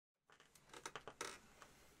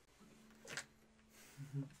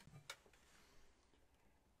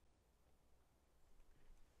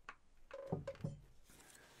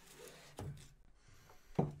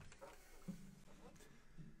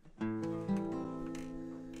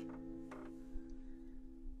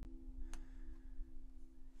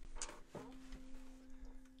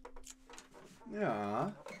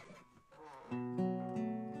Yeah.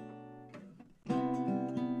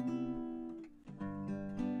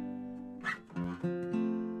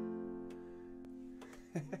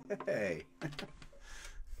 Hey.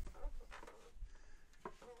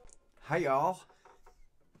 Hi, y'all.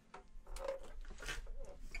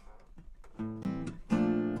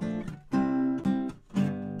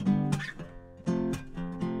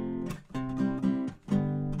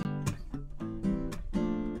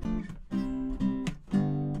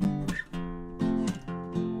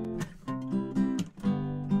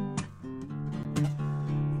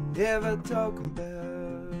 Never talk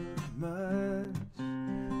about much,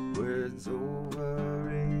 words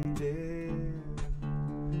overrated,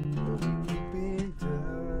 but we keep in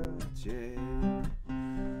touch,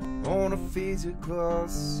 yeah, on a physical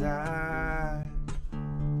side.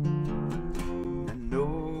 I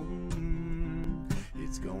know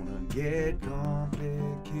it's gonna get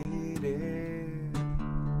complicated,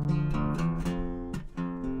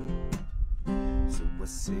 so I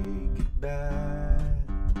say goodbye.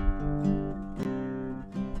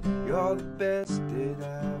 You're the best that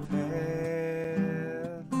I've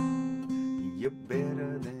had. You're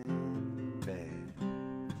better than bad.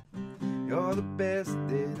 You're the best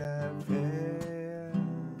that I've had.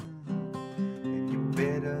 And you're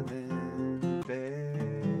better than bad.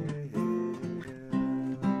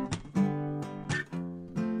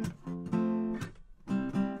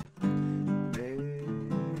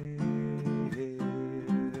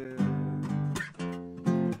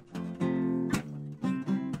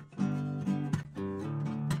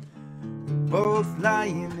 Both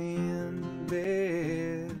lying in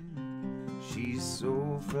bed, she's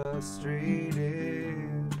so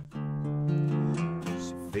frustrated.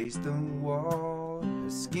 She faced the wall, her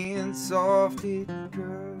skin soft, it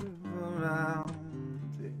curved around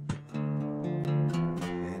it.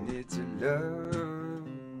 And it's a love,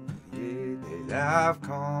 yeah, that I've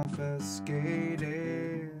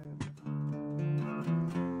confiscated.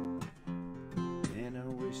 And I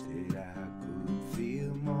wish that I could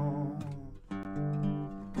feel more.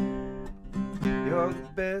 You're the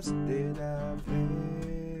best that I've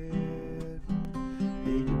had.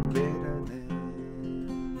 Yeah, you're better than that.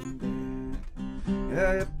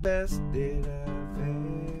 You're the best that I've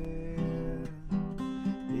had.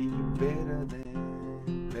 Yeah, you're better than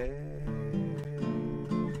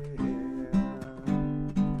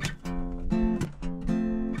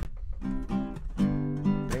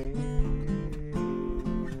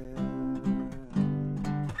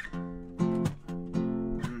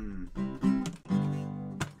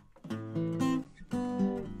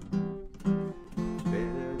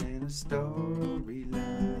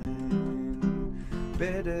storyline,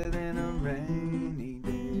 better than a rainy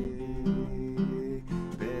day,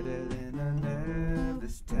 better than a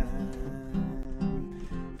nervous time,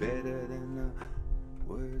 better than the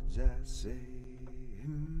words I say.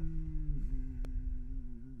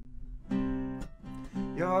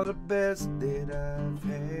 You're the best that I've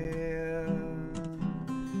had.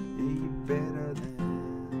 Yeah, you're better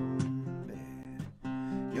than bad.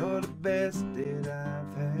 You're the best that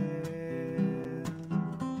I've had.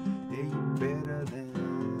 Yeah, you're better than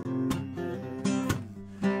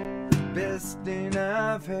that. The best thing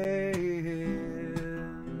I've had. Yeah,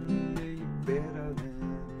 you're better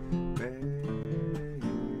than bad.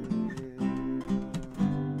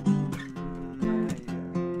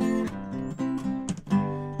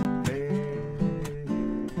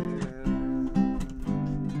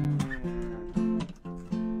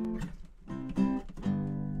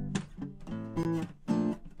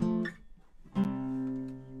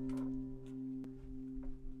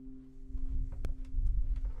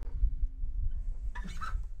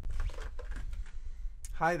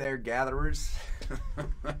 Hi there, gatherers.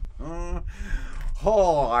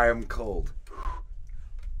 Oh, I am cold.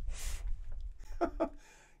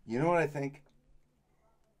 You know what I think?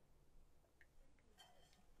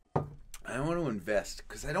 I want to invest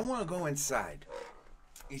because I don't want to go inside.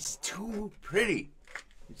 It's too pretty.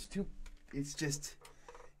 It's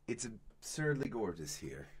absurdly gorgeous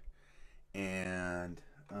here. And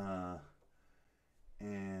the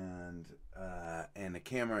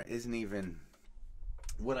camera isn't even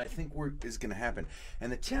what I think is going to happen.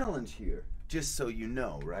 And the challenge here, just so you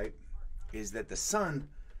know, right, is that the sun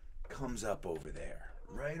comes up over there,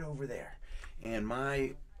 right over there, and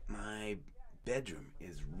my bedroom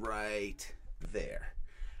is right there,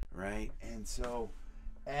 right? And so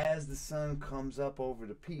as the sun comes up over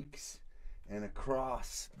the peaks and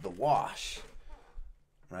across the wash,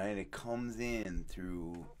 right, it comes in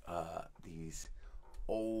through these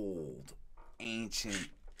old ancient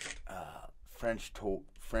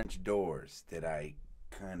French doors that I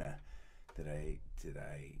kind of that I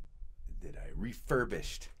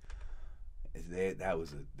refurbished. That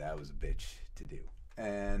was a bitch to do.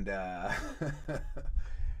 And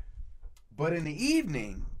but in the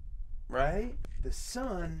evening, right, the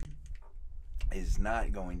sun is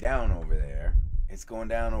not going down over there. It's going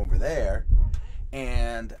down over there,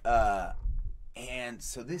 and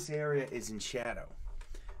so this area is in shadow.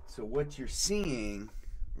 So what you're seeing,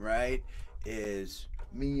 right, is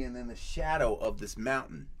me and then the shadow of this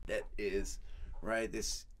mountain that is, right,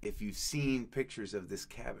 this, if you've seen pictures of this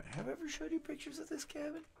cabin. Have I ever showed you pictures of this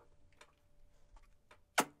cabin?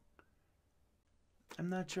 I'm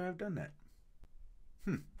not sure I've done that.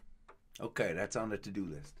 Okay, that's on the to-do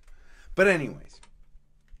list. But anyways,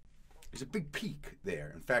 there's a big peak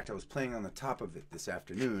there. In fact, I was playing on the top of it this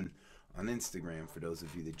afternoon on Instagram for those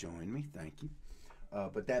of you that joined me. Thank you.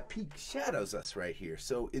 But that peak shadows us right here.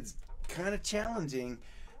 So it's kind of challenging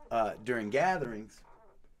during gatherings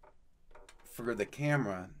for the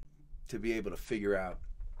camera to be able to figure out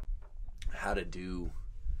how to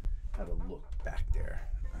look back there.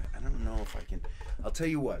 I don't know if I can. I'll tell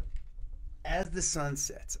you what. As the sun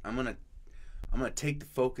sets, I'm gonna take the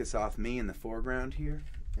focus off me in the foreground here,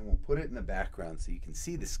 and we'll put it in the background so you can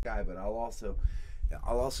see the sky. But I'll also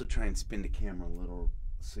try and spin the camera a little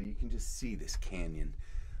so you can just see this canyon,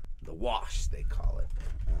 the wash they call it,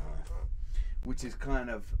 which is kind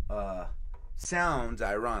of sounds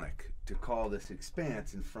ironic to call this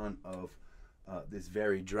expanse in front of this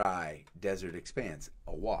very dry desert expanse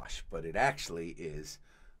a wash, but it actually is.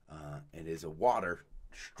 It is a water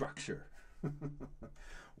structure.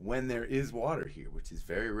 When there is water here, which is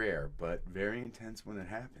very rare, but very intense when it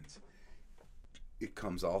happens. It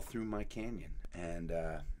comes all through my canyon, and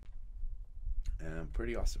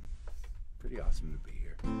pretty awesome. Pretty awesome to be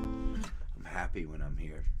here. I'm happy when I'm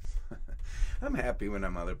here. I'm happy when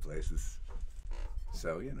I'm other places.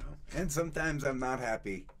 So, you know, and sometimes I'm not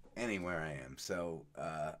happy anywhere I am. So,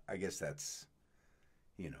 I guess that's,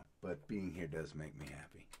 you know, but being here does make me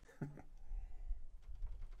happy.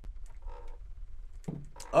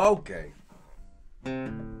 Okay.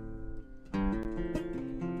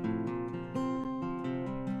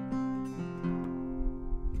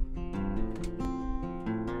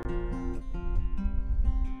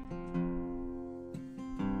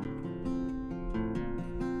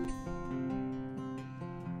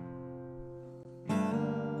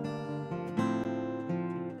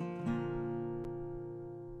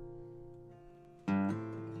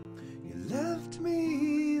 You left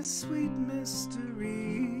me a sweet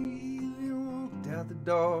mystery. You walked out the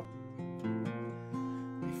door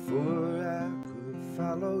before I could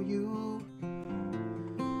follow you,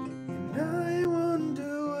 and I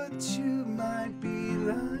wonder what you might be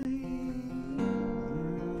like,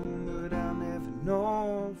 but I'll never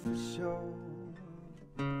know for sure.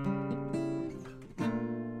 And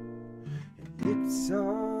it's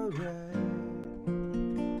alright.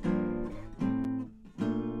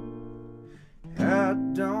 I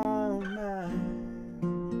don't mind.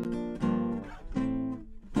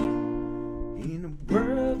 In a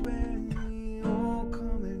world when we all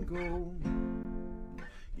come and go,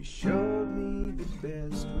 you showed me the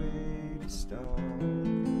best way to start.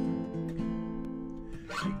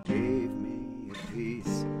 You gave me a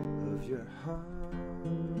piece of your heart.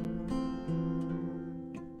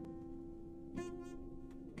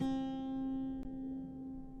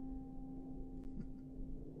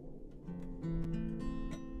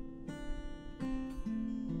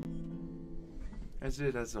 That's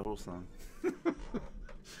it, that's the whole song.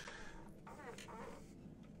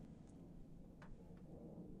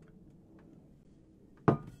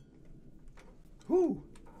 Whew.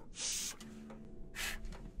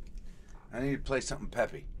 I need to play something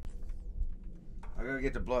peppy. I gotta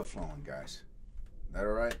get the blood flowing, guys. Is that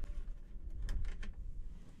alright?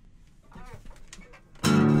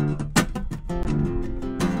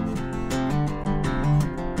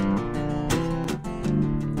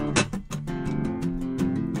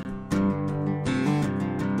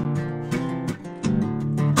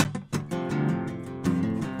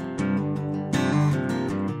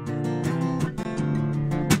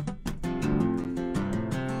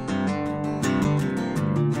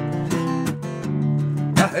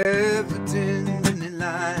 I have the tiny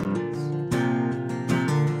lines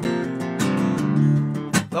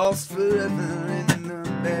lost forever in the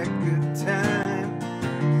back of time,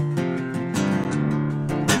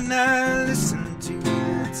 and I listen to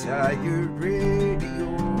the tired radio.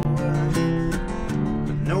 I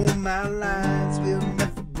know my lines will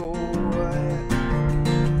never go.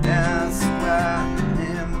 That's why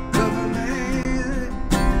I'm covering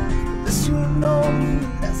this one.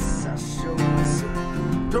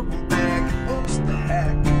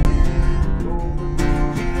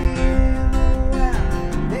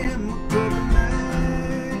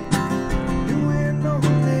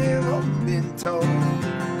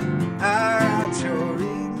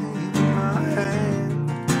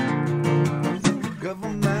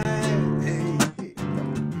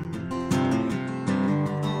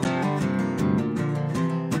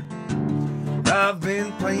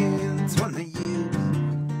 playing 20 years.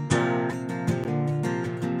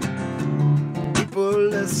 People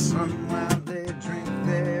listen while they drink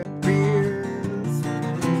their beers,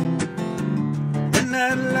 and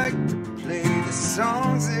I'd like to play the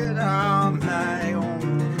songs that are my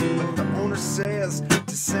own, but the owner says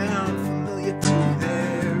to sound familiar to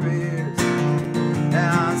their ears.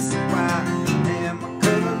 Now I see why I am a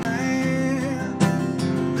cover man.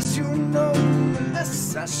 Less you know, the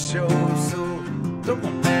less I show. So don't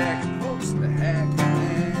go back and post the hack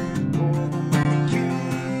and go the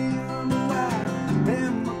weekend. Why I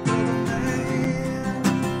am a cover man.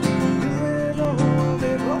 And all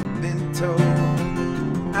they've all been told,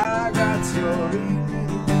 I got your evening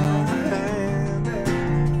in my hand.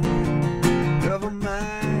 Cover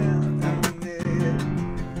man, yeah.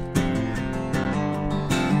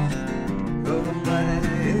 Cover man.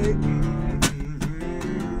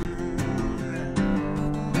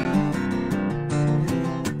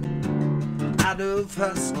 Out of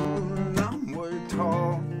high school, I'm worked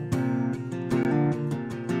hard.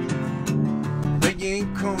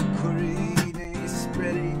 Laying concrete, ain't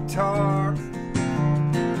spreading tar.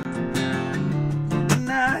 And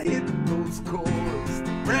I hit those chords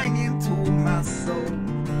that rang into my soul.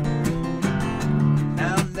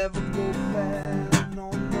 I'll never go back, no,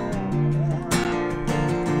 no.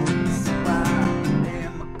 So I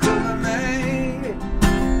am a cover man.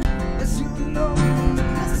 As you know,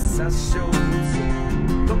 yes, I show.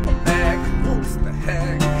 So go back and post the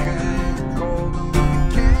hack and call them if you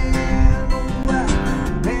can. Oh, I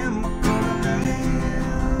am a cover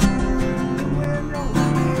man. When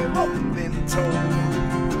they've all been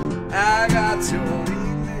told, I got your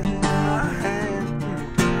evening in my hand.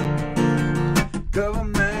 Cover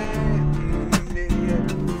man,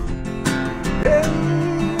 yeah.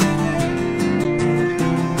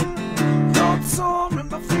 Thoughts on and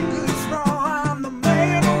my fingers raw. I'm the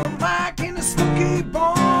man on the mic in a smoky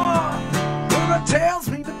bar. But it tells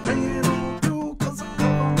me to pay it all through, 'cause a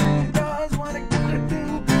cover man does what it gotta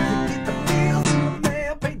do. Get the bills in the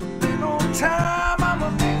mail, pay the rent on time. I'm the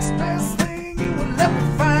next best thing you will ever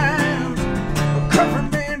find. A cover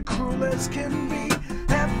man, cruel as can be.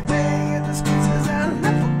 Halfway in the streets, 'cause I'll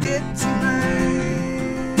never get to my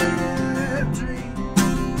dream.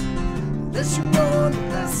 Unless you know the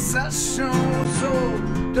less I show. So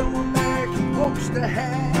don't go back and watch the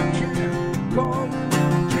hack and call it again.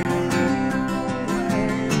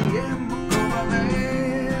 Yeah, I'm a cover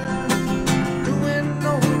man. Doing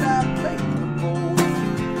all that I play the gold.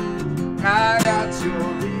 I got your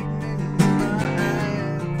evening in my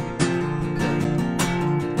hand.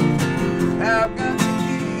 I've got the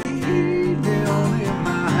evening in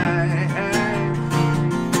my hand.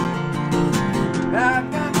 I've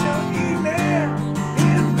got your evening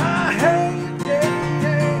in my hand. Yeah,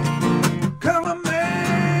 yeah. Cover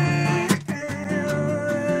man.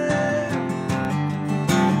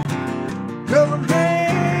 Cover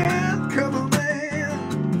man. Cover man.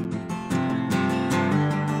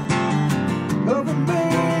 Cover man.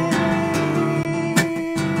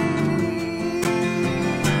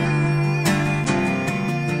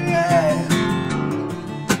 Yeah.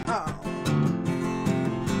 Oh.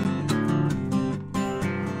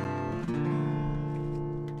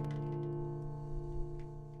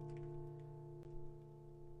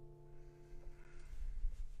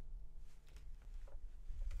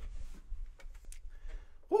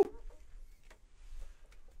 Woo.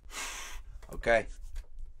 Okay.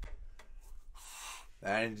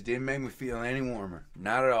 That didn't make me feel any warmer.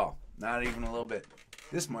 Not at all. Not even a little bit.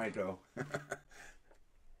 This might go.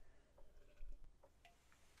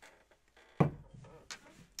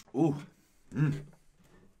 Ooh. Mm.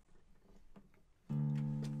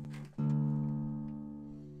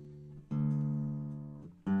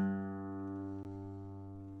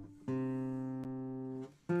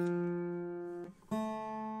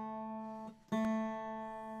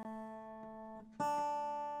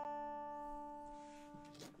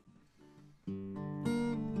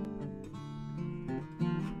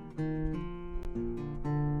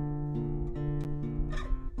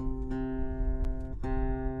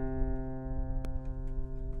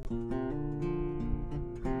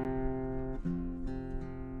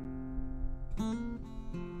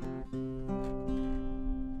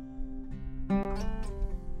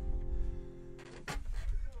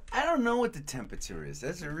 I don't know what the temperature is.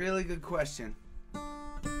 That's a really good question.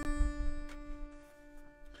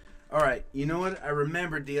 All right, you know what? I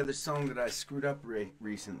remembered the other song that I screwed up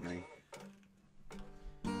recently.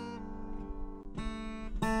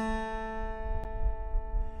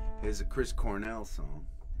 Here's a Chris Cornell song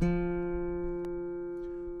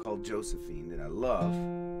called Josephine that I love.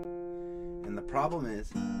 And And the problem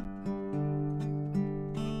is,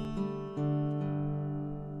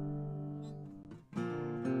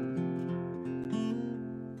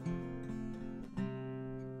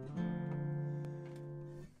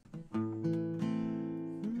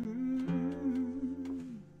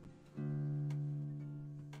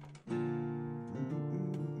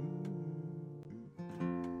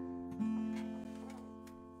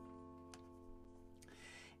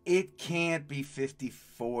 it can't be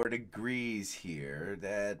 54 degrees here.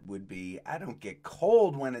 That would be, I don't get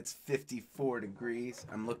cold when it's 54 degrees.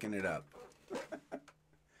 I'm looking it up.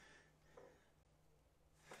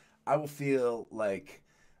 I will feel like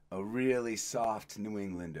a really soft New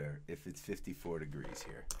Englander if it's 54 degrees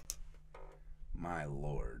here. My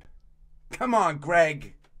Lord. Come on,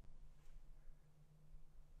 Greg.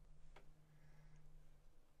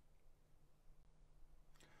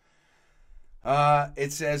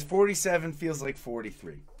 It says 47 feels like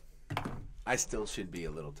 43. I still should be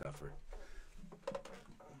a little tougher.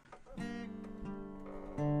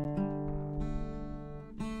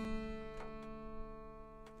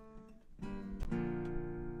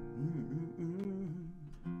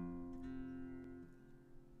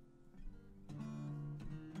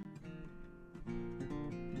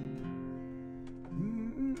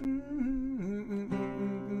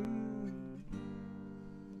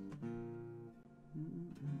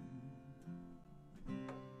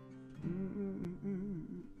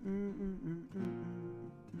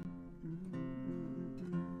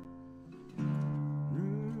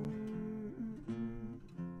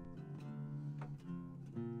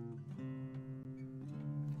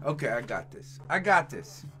 Okay, I got this. I got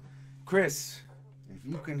this. Chris, if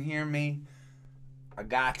you can hear me, I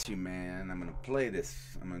got you, man. I'm going to play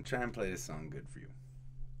this. I'm going to try and play this song good for you.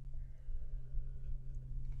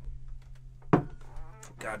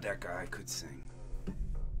 God, that guy could sing.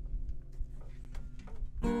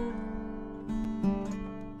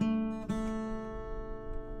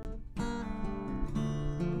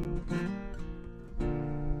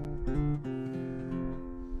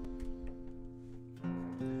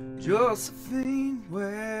 Josephine,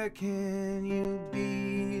 where can you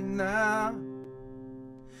be now?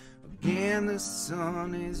 Again the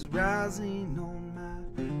sun is rising on my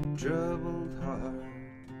troubled heart.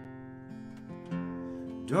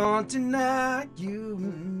 Don't deny, you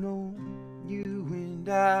know, you and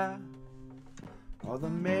I are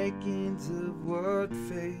the makings of what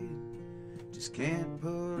fate just can't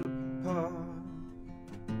put apart.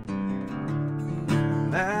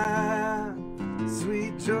 My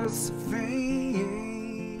sweet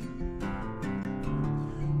Josephine,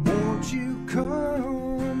 won't you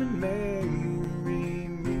come and marry me?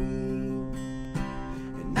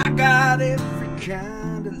 And I got every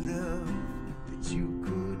kind of love that you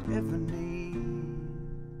could ever need,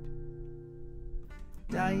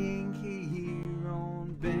 dying here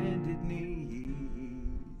on bended knees.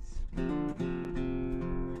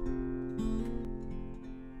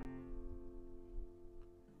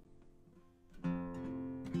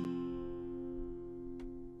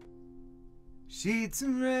 Sheets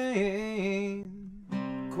of rain,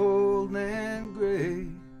 cold and gray,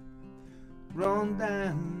 run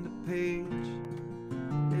down the page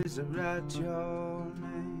as I write your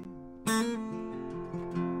name.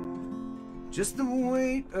 Just the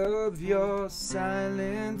weight of your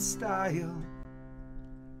silent style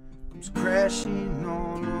comes crashing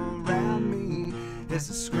all around me as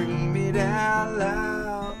I scream it out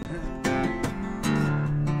loud.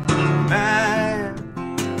 My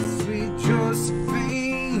sweet Josephine,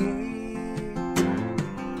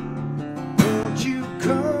 won't you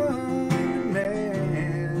come and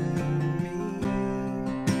marry me?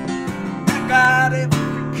 I got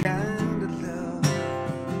every kind of love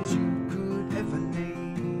that you could ever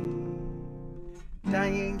need,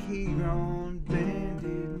 dying here on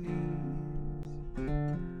bended knees.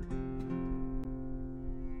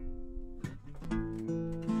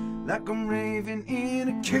 Like I'm raving in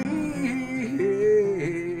a cage,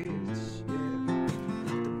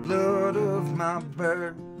 blood of my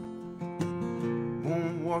birth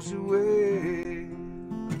won't wash away.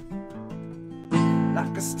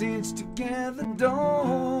 Like a stench together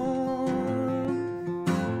dawn,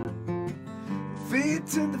 feet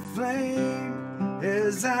to the flame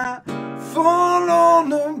as I fall on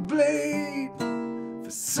the blade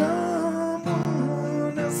for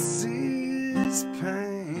someone else's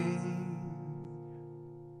pain,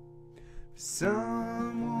 for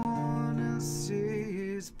someone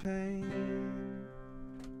else's pain.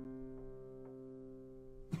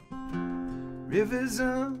 Rivers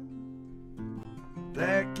of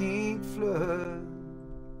black ink flood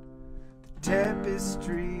the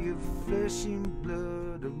tapestry of flesh and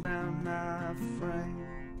blood around my frame.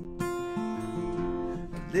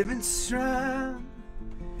 A living shrine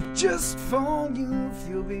just for you if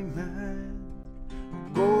you'll be mine. A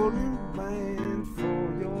golden band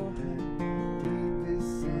for your hand. Leave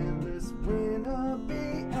this endless winter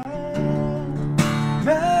behind.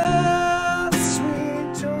 My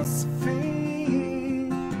sweet Josephine,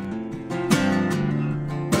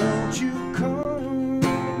 won't you come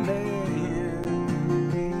and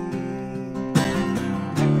me? I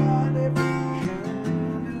got every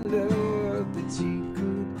kind of love that you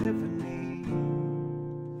could ever need.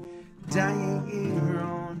 Dying here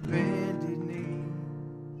on bended knee.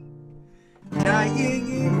 Dying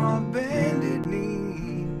here on bended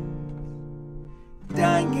knee.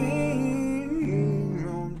 Dying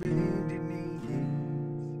on bended knee.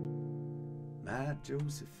 My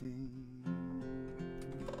Josephine.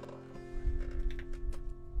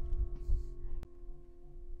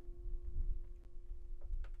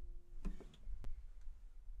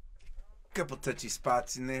 Couple touchy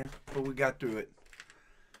spots in there, but we got through it.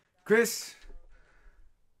 Chris,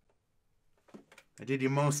 I did you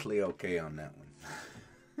mostly okay on that one.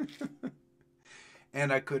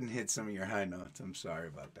 And I couldn't hit some of your high notes. I'm sorry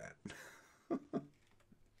about that.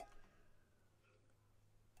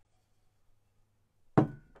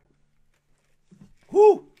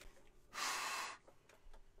 Whew!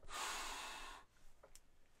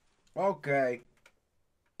 Okay.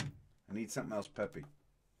 I need something else peppy.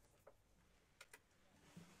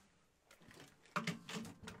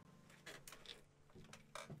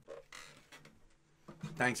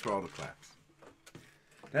 Thanks for all the claps.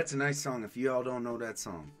 That's a nice song if you all don't know that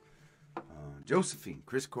song. Josephine,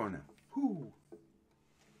 Chris Cornell. Whoo.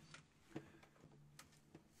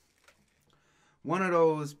 One of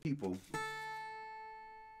those people,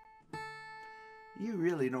 you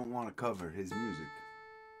really don't want to cover his music.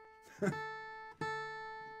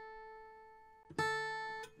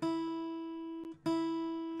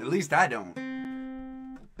 At least I don't.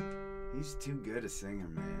 He's too good a singer,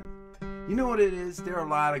 man. You know what it is? There are a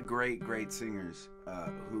lot of great singers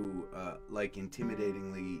who, like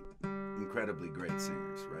intimidatingly, incredibly great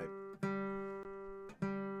singers, right?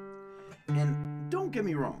 And don't get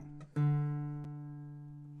me wrong.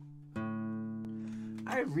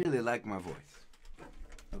 I really like my voice,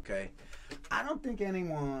 okay? I don't think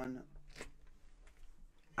anyone...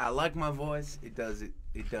 I like my voice. It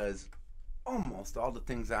does almost all the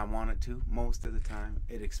things I want it to most of the time.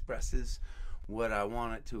 It expresses what I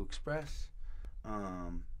want it to express.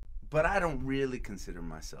 But I don't really consider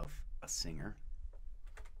myself a singer.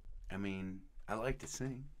 I mean, I like to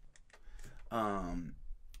sing.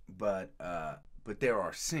 But there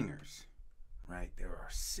are singers, right? There are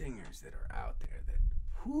singers that are out there that,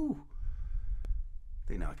 whoo,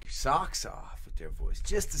 they knock your socks off with their voice.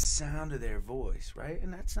 Just the sound of their voice, right?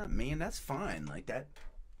 And that's not me, and that's fine. Like that.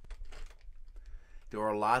 There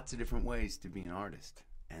are lots of different ways to be an artist.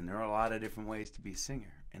 And there are a lot of different ways to be a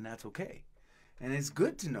singer. And that's okay. And it's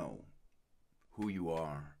good to know who you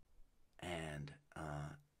are and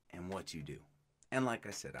what you do. And like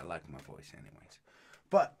I said, I like my voice anyways.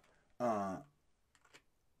 But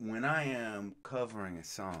when I am covering a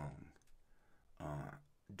song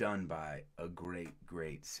done by a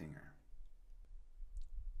great singer,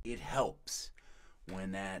 it helps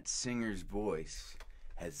when that singer's voice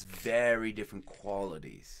has very different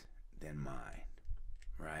qualities than mine,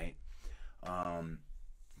 right?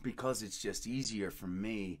 Because it's just easier for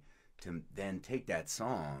me to then take that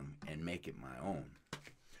song and make it my own.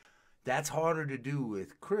 That's harder to do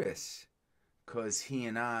with Chris because he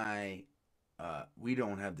and I, we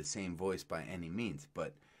don't have the same voice by any means,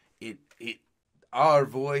 but our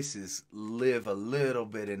voices live a little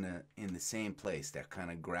bit in the same place, that kind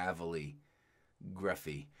of gravelly,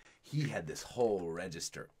 gruffy. He had this whole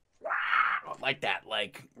register like that,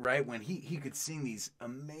 like, right, when he could sing these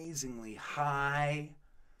amazingly high,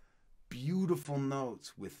 beautiful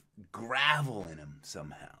notes with gravel in them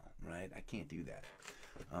somehow, right? I can't do that.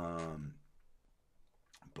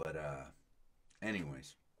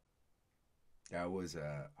 Anyways, that was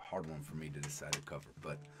a hard one for me to decide to cover,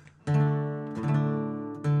 but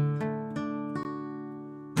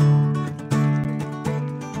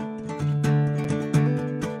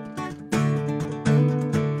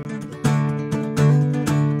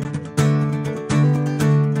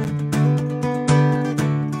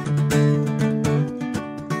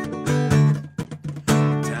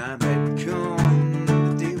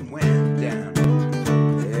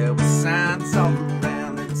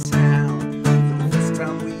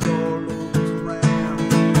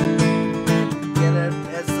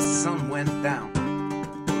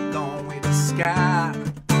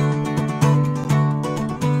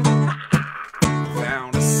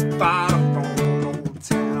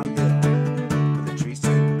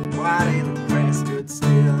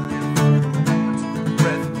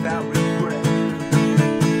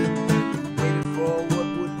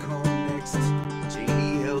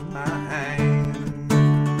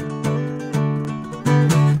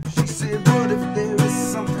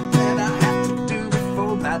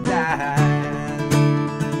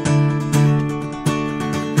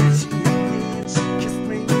And she hit me and she kissed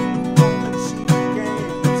me, and she began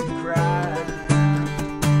to cry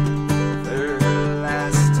for her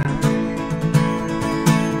last time.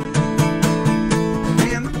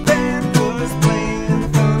 And the band was playing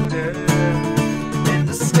thunder, and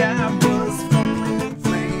the sky was full of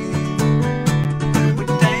flame. And we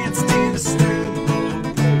danced in the street, oh,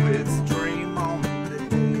 poet's dream on the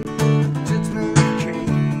day judgment came.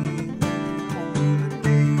 On the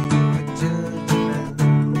day of judgment.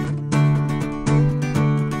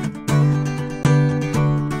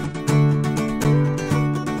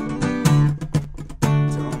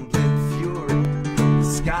 Tumbling fury, the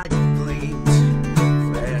sky gleamed,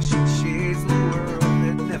 flashing shades of the world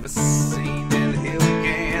had never seen, and here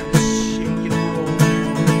began to shake and roll to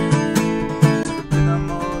the rhythm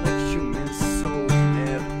of the human soul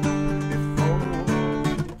never known before.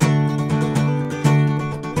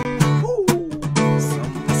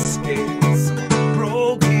 Some were scared, some were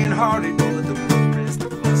broken hearted, but the rest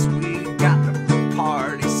of us, we got the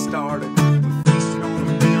party started. We feasted on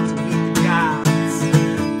the meals we the gods,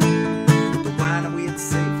 the wine that we had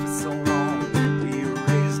saved for so long. We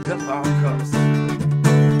raised up our cups and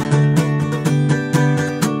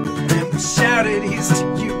we shouted, "Here's to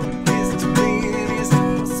you, here's to me, and here's to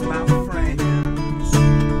us, my friends.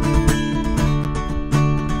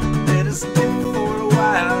 Let us live for a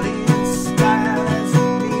while in style as we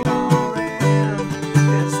meet our end,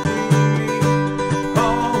 as we meet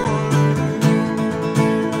our end."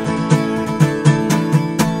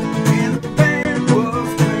 And the band was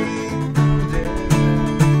playing thunder,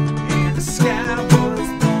 and the sky was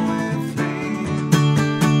blowing flame.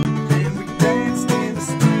 And we danced in the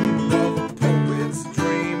street of a poet's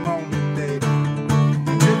dream on the day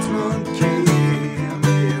judgment came.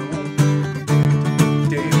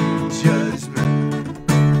 Day of judgment.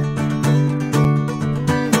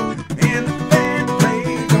 And the band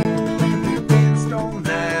played on, and we danced all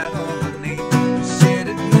night underneath the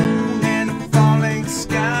shaded moon and a falling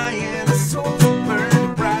sky, and our souls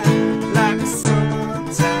burned bright like the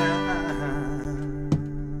summertime.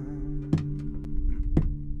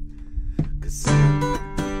 'Cause soon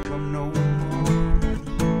come no more.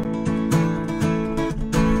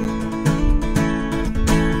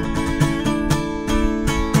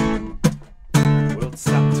 The world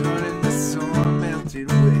stopped turning, the sun melted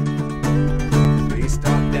away. Faced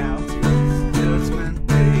our doubts, it was judgment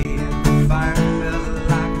day, and the fire fell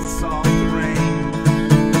like a soft rain.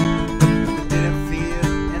 We didn't feel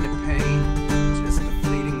any pain, just the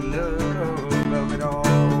fleeting love of it all.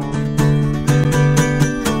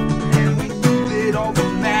 And we knew that all the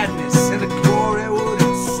madness and the glory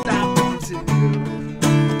wouldn't stop until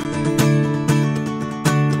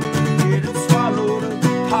it had swallowed up the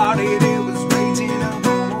party that was raging up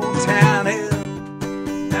on Old Town Hill.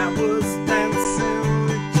 I was dancing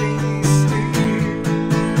with Jamie Steele,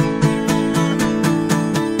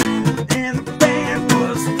 and the band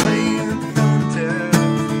was playing thunder,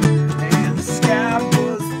 and the sky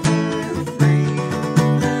was blowing flame.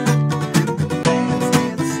 And the band's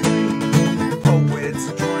in the street, poet's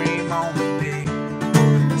dream on the day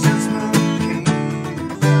judgment came.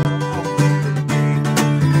 On the day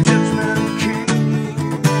judgment came.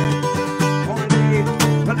 On the day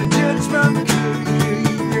of the judgment came.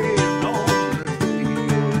 On the day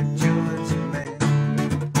of judgment.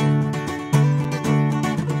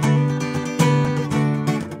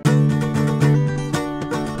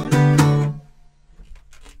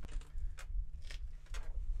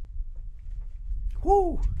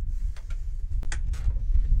 Woo!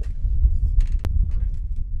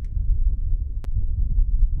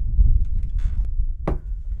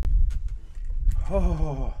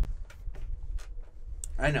 Oh,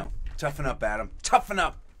 I know. Toughen up, Adam. Toughen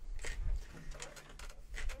up.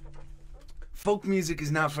 Folk music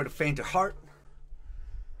is not for the faint of heart.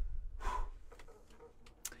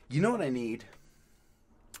 You know what I need?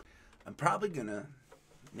 I'm probably gonna,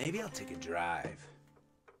 maybe I'll take a drive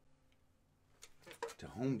to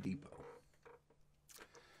Home Depot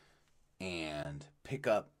and pick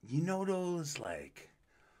up, you know, those like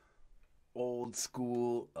old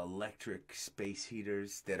school electric space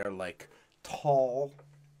heaters that are like tall,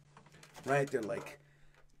 right? They're like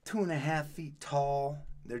 2.5 feet tall.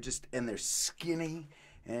 They're just, and they're skinny,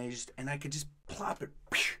 and I could just plop it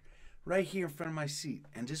right here in front of my seat,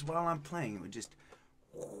 and just while I'm playing, it would just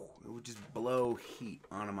blow heat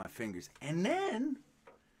onto my fingers. And then,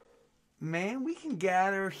 man, we can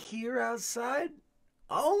gather here outside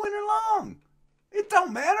all winter long. It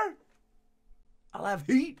don't matter. I'll have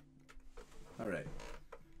heat. All right.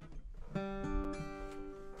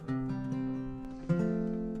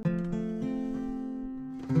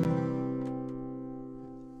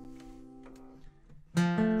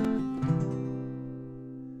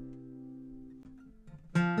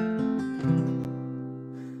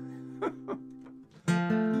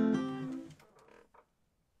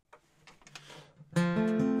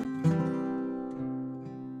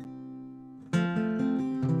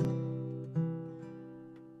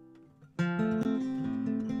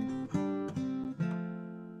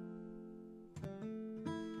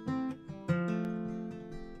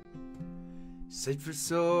 Search for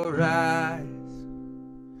sore eyes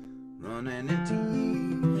running into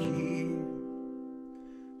you.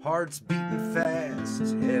 Hearts beating fast,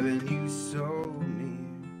 having you so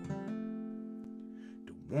near.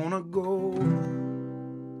 Don't wanna go,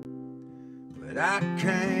 but I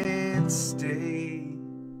can't stay.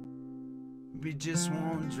 Maybe just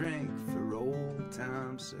one drink for old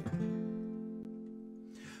time's sake.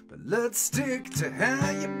 But let's stick to how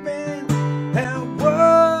you been, how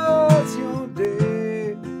was your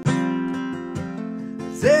day?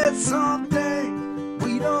 There's something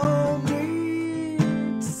we don't need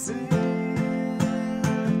to say.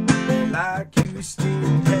 Like you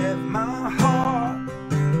still have my heart,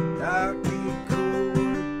 like we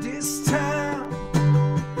could this time.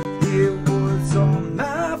 It was all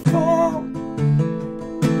my fault.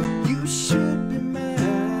 You should be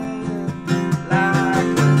mad. Like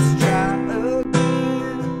let's try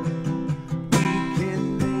again. We can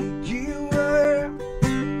make you work.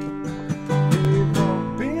 They've all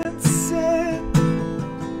been said.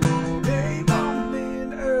 They've all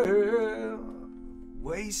been heard.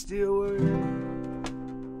 Wasted words.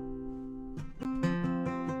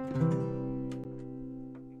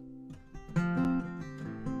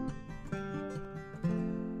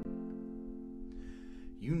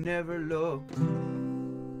 You never looked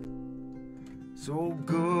so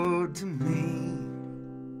good to me.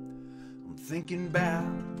 I'm thinking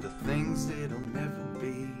about the things that'll never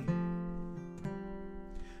be.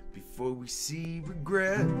 Before we see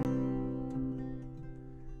regret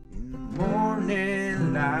in the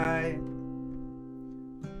morning light,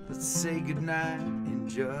 let's say goodnight and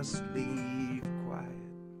just leave quiet.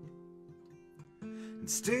 And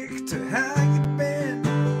stick to how you've been,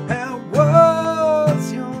 how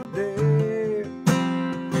was your day?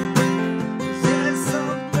 'Cause there's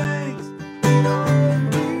some things we don't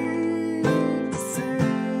need to say.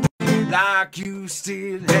 Like you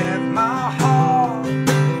still have my heart.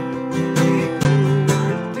 It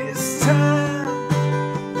could this time.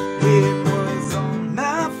 It was all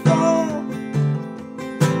my fault.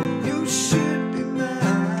 You should be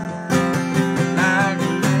mine. Like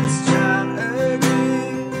let's try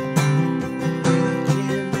again. We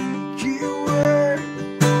can make you work.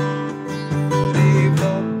 They've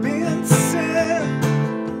all been said.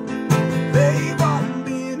 They've all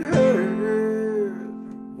been heard.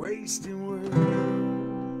 Wasting words.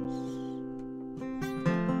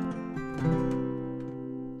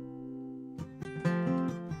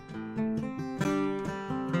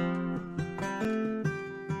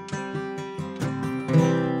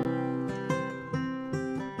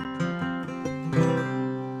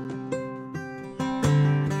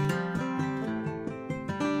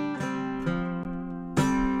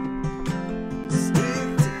 Stick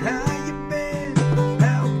to how you been,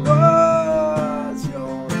 how was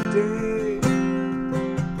your day?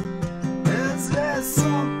 There's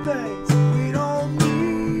some things we don't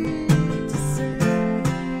need to say.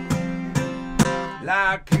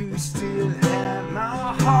 Like you still have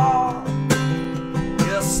my heart,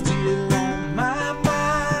 you're still on my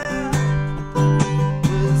mind.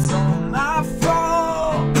 Was all my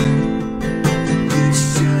fault. You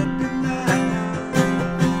should be mine.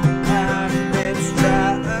 Let's try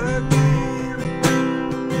again.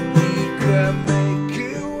 We could make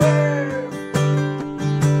it work.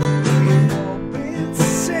 They've all been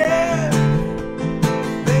said.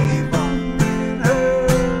 They've all been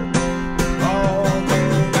heard. All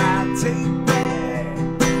that I take back,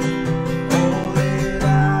 all that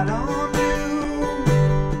I don't do,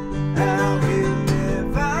 how it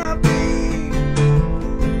never be.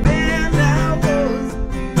 Man, I was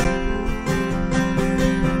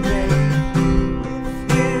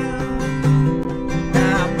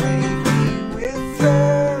with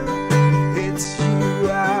her. It's you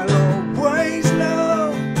I'll always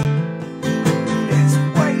love. It's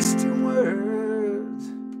wasting words,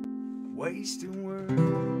 wasting words.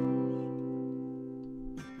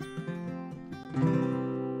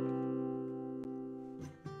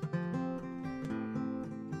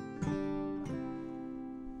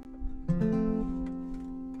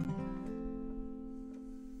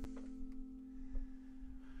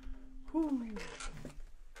 Whew.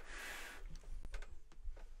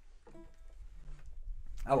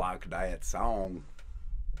 I like that song.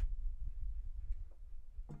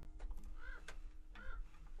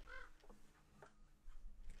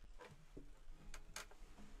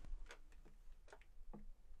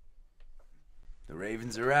 The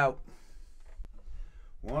Ravens are out.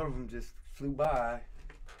 One of them just flew by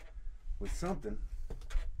with something.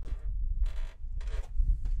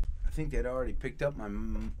 I think they'd already picked up my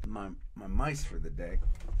mice for the day.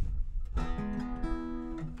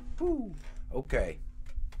 Whew. Okay,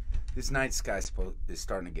 this night sky is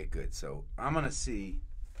starting to get good, so I'm gonna see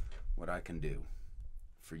what I can do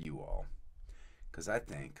for you all, because I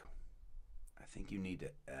think you need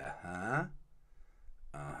to.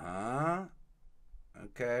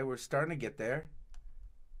 Okay, we're starting to get there.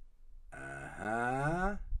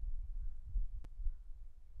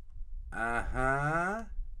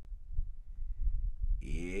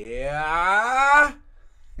 Yeah.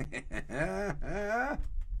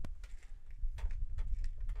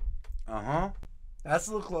 That's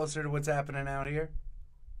a little closer to what's happening out here.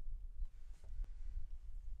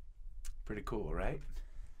 Pretty cool, right?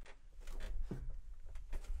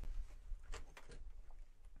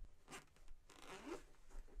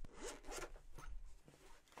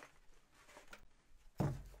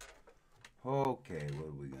 Okay, what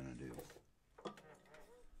are we gonna do?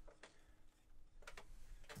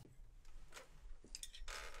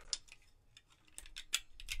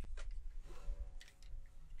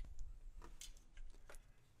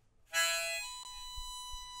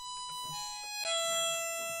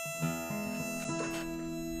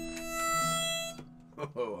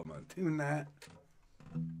 Oh, I'm gonna tune that.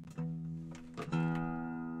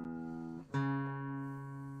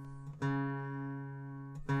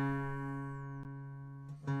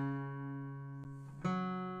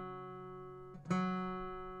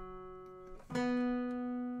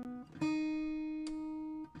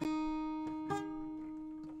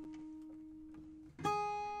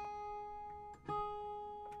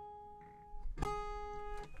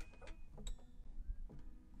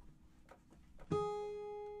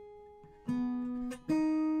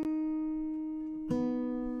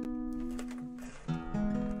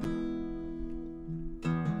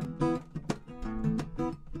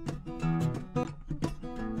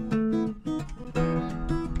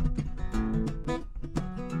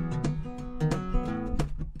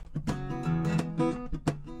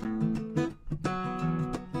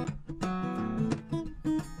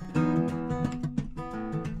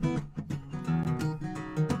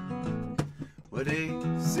 But they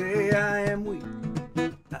say I am weak,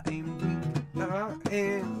 I am weak, I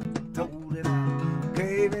am told that I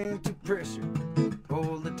cave into pressure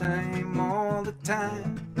all the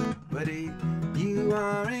time. But if you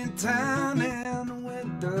are in town and the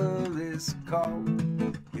weather is cold,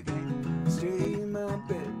 you can stay in my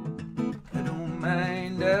bed, I don't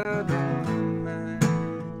mind, I don't mind.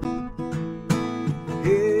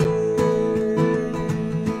 Yeah.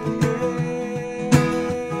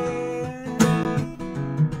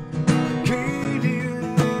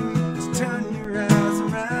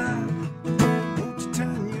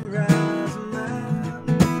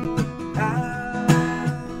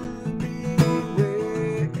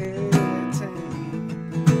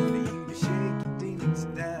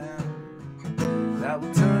 I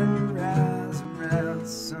will turn your eyes around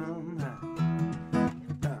somehow.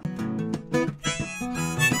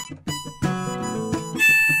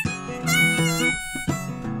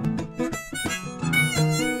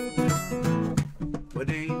 But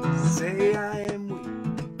they say I am weak,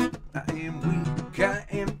 I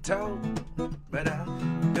am tall, but I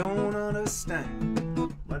don't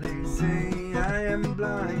understand. But they say I am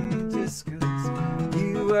blind just 'cause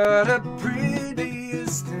you are the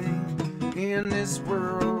prettiest thing in this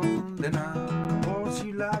world, and I watch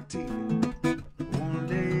you like TV one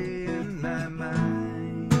day in my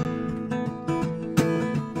mind.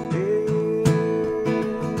 Hey,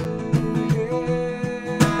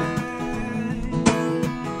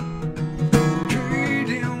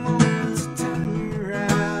 pretty won't you turn your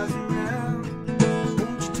eyes around?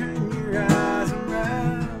 Won't you turn your eyes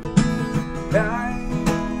around?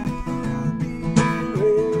 I'll be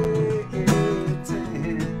waiting.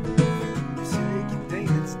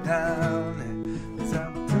 Down as I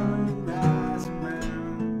will turn your eyes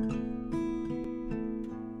around.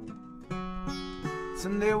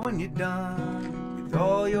 Someday when you're done with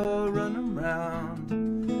all your running around,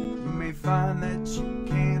 you may find that you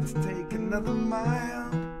can't take another mile.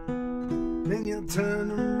 Then you'll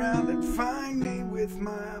turn around and find me with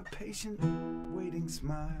my patient waiting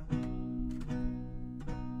smile.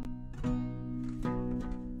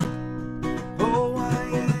 Oh, I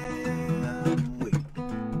am weak.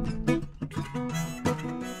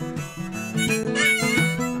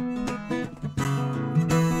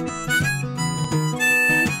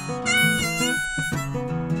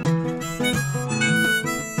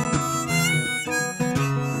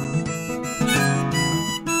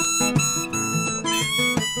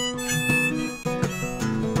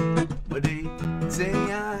 But they say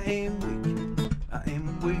I am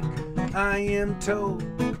weak, I am told,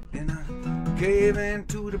 and I Gave in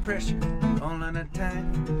to the pressure, all in a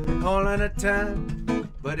time, all in a time.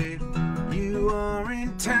 But if you are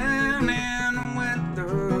in town and the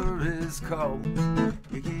weather is cold,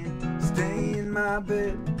 you can stay in my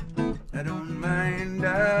bed. I don't mind,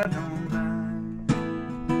 I don't mind.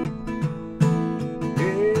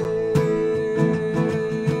 Yeah.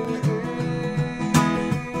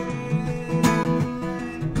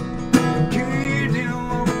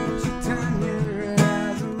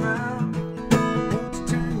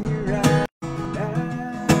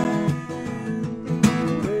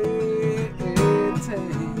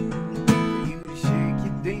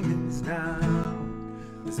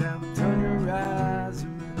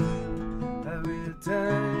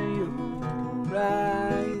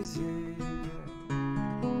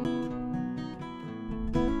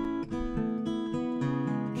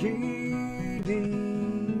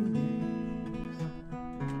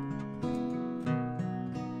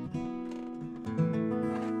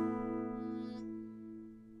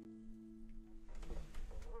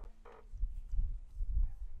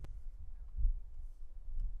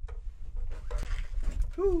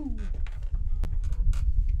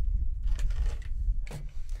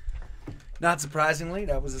 Not surprisingly,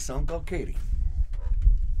 that was a song called Katie.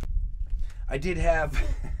 I did have,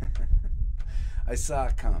 I saw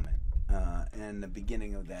a comment in the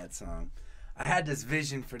beginning of that song. I had this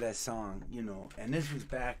vision for that song, you know, and this was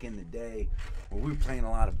back in the day where we were playing a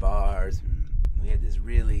lot of bars. And we had this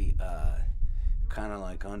really kind of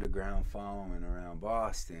like underground following around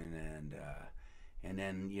Boston, and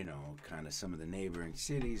then, you know, kind of some of the neighboring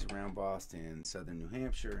cities around Boston, southern New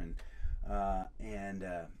Hampshire, and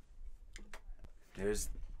there's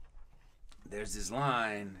this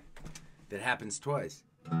line that happens twice.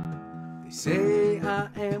 They say I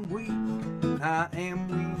am weak, I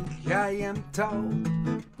am tall,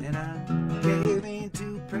 and I gave in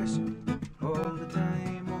to pressure all the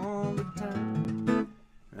time,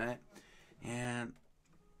 right? And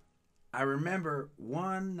I remember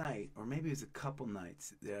one night, or maybe it was a couple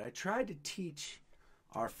nights, that I tried to teach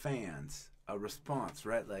our fans a response,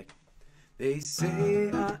 right? Like, they say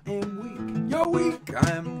I am weak, you're weak,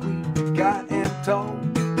 I am weak, I am tall,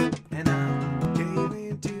 and I gave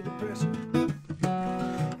in to the pressure.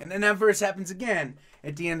 And then that verse happens again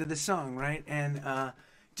at the end of the song, right? And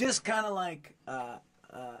just kind of like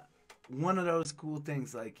one of those cool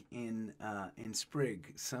things, like in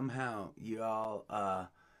Sprig, somehow you all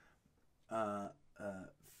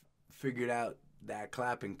figured out that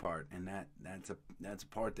clapping part, and that's a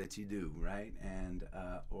part that you do, right? And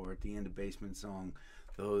or at the end of Basement Song,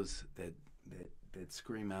 those that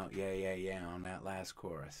scream out yeah yeah yeah on that last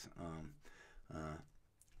chorus.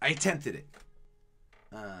 I attempted it,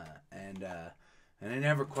 and it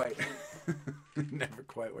never quite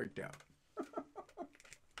worked out.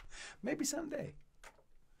 Maybe someday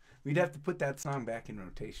we'd have to put that song back in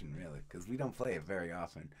rotation, really, because we don't play it very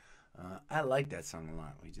often. I like that song a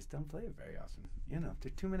lot. We just don't play it very often. You know,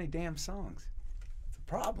 there are too many damn songs. It's a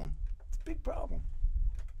problem. It's a big problem.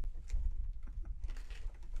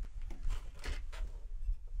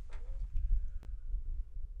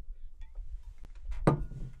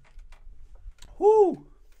 Woo!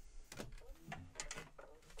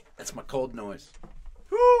 That's my cold noise.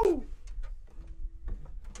 Woo!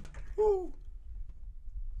 Woo!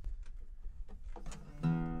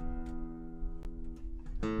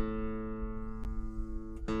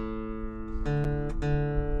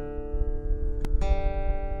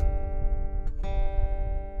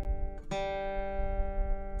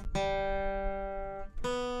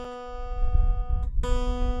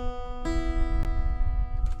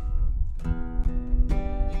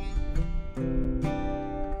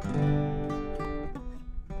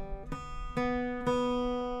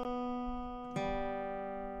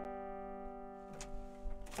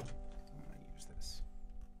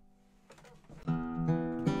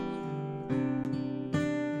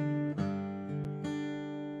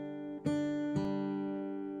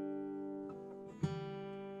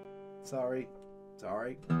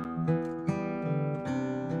 Sorry.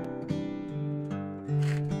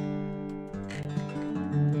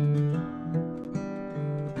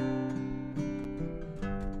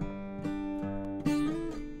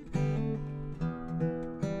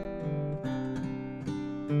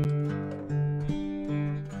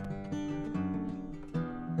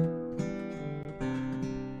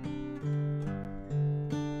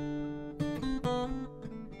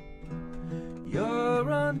 You're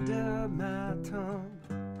under my tongue,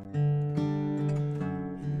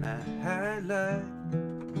 in my highlight,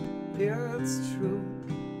 it's true.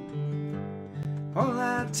 All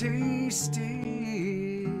I taste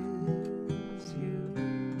is you.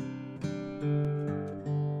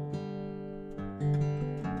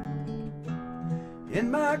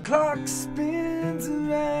 and my clock spins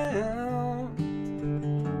around.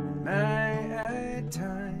 My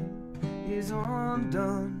time is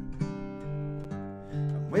undone.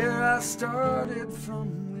 I'm where I started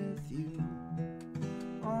from with you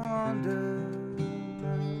under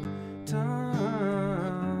my tongue.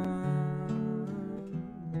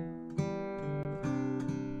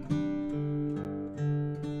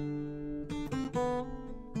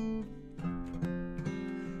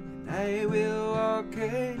 And I will walk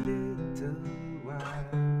a little while,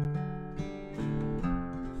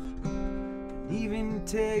 and even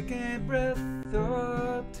take a breath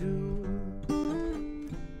or two.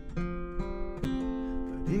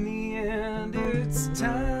 In the end, it's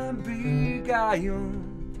time beguiled.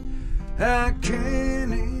 I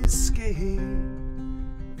can't escape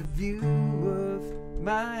the view of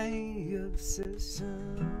my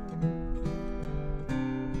obsession.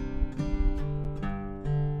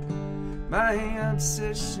 My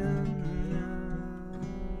obsession.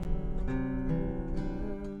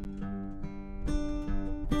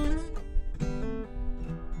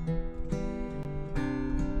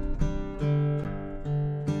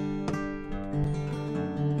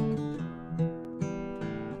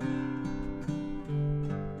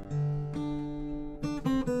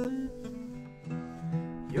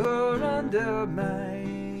 You're under my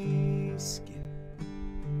skin.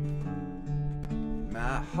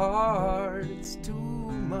 My heart, it's too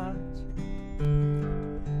much.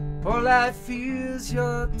 All I feel is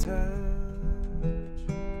your touch.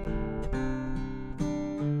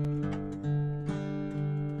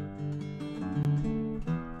 And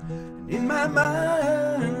in my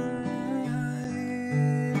mind,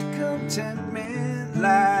 contentment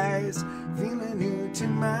lies, feeling new to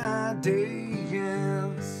my days.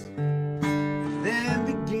 Then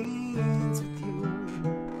begins with you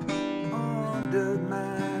under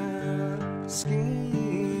my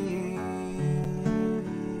skin.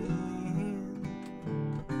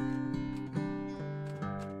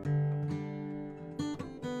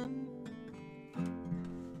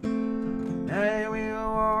 And I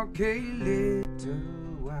will walk a little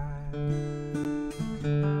while,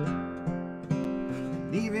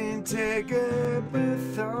 and even take a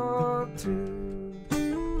breath or two.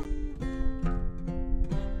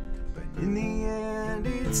 In the end,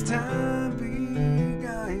 it's time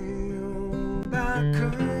beguiled. I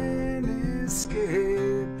couldn't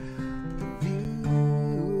escape the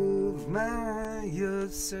view of my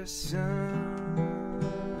obsession.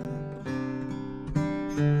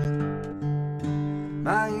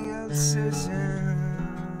 My obsession.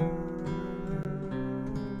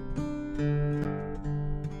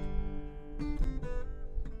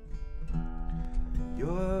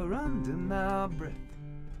 You're under my breath,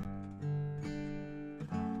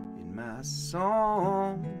 my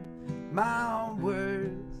song, my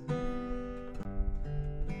words.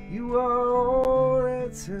 You are all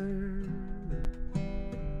that's heard.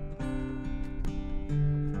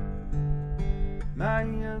 My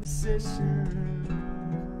obsession.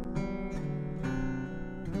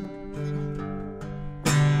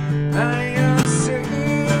 My obsession.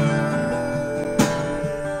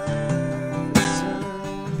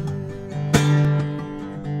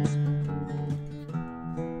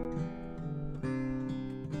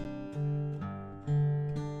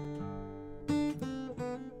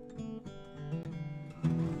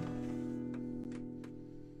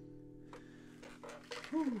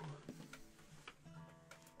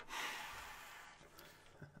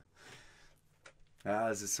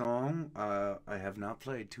 As a song I have not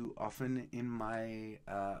played too often in my,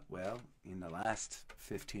 in the last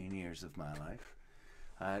 15 years of my life.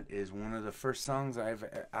 It is one of the first songs I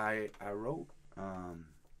wrote,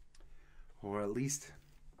 or at least,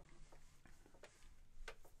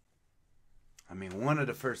 I mean, one of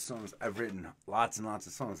the first songs. I've written lots and lots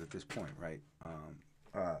of songs at this point, right?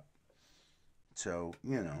 So,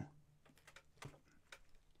 you know,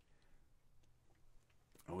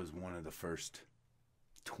 it was one of the first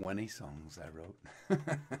 20 songs I wrote.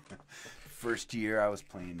 First year I was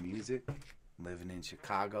playing music, living in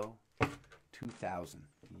Chicago, 2000,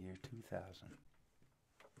 the year 2000.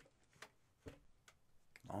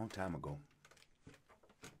 Long time ago.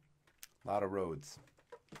 A lot of roads.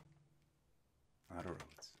 A lot of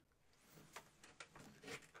roads.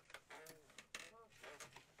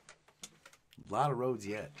 A lot of roads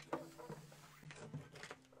yet.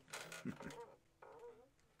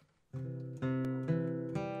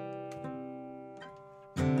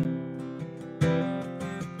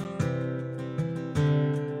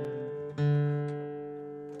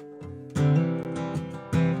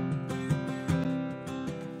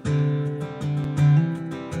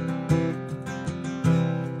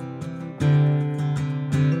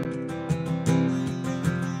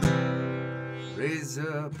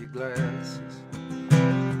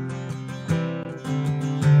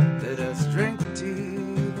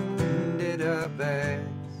 the best.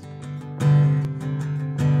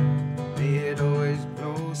 May it always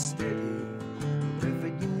blow steady wherever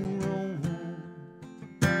you roam.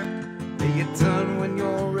 May it turn when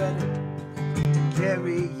you're ready to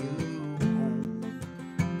carry you home.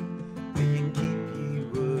 May it keep you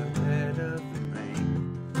ahead of the rain.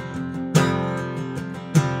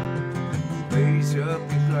 Raise up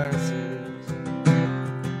your glasses.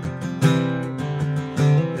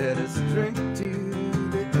 Let us drink to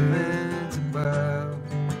the heavens above.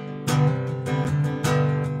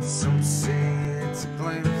 Some say it's a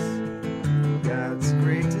glimpse of God's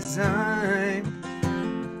great design.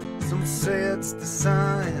 Some say it's the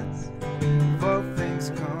science of all things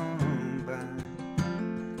combined.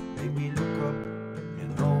 May we look up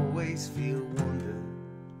and always feel wonder.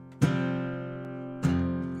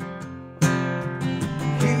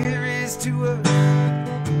 Here is to us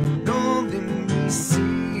all that we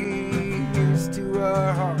see. Here's to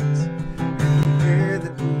our hearts and the air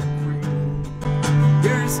that we breathe.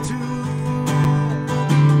 Here's to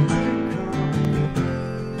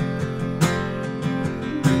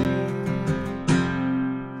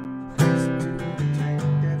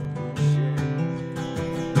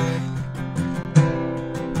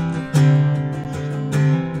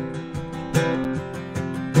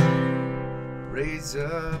raise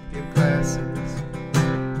up your glasses.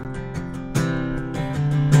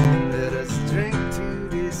 Let us drink to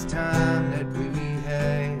this time that we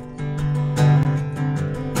had.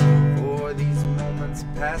 For these moments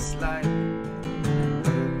past life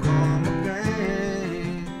will come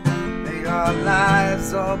again. May our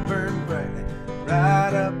lives all burn bright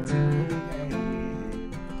right up to the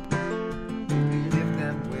end. May we live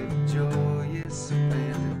them with joyous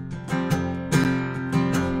abandon.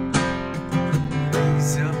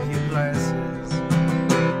 Raise up your glasses.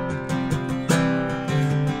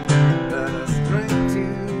 Let us drink to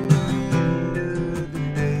the end of the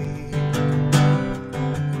day.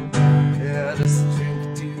 Let us drink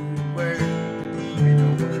to where we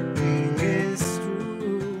know the thing is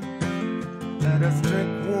true. Let us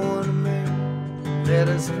drink one to me. Let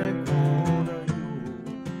us drink one to you.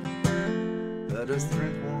 Let us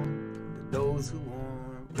drink one to those who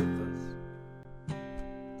aren't with us.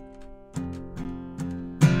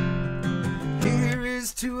 Here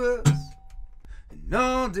is to us, and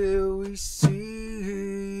all that we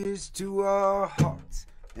see is to our hearts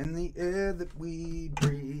and the air that we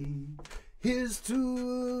breathe. Here's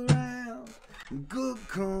to around good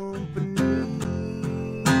company.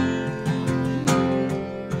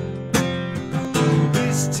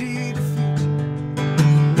 Here's to the future.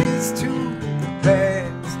 Here's to the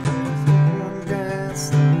past. Let us run down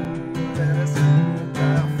slow. Let us run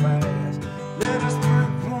down fast. Let us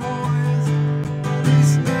drink boys.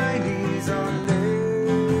 These 90s are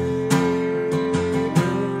late.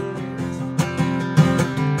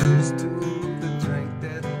 Here's to the drink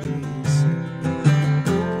that we share.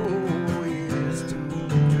 Oh, here's to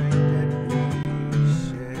the drink that we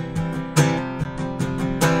share.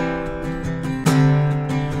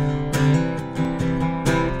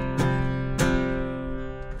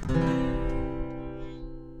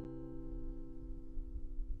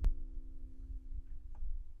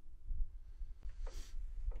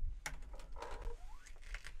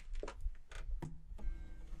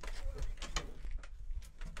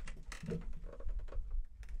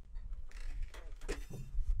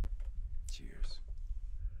 Cheers.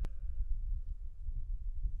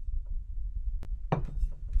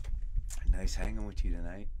 Nice hanging with you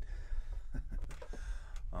tonight.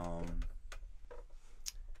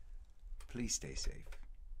 Please stay safe.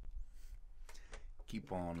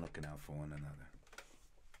 Keep on looking out for one another.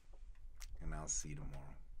 And I'll see you tomorrow.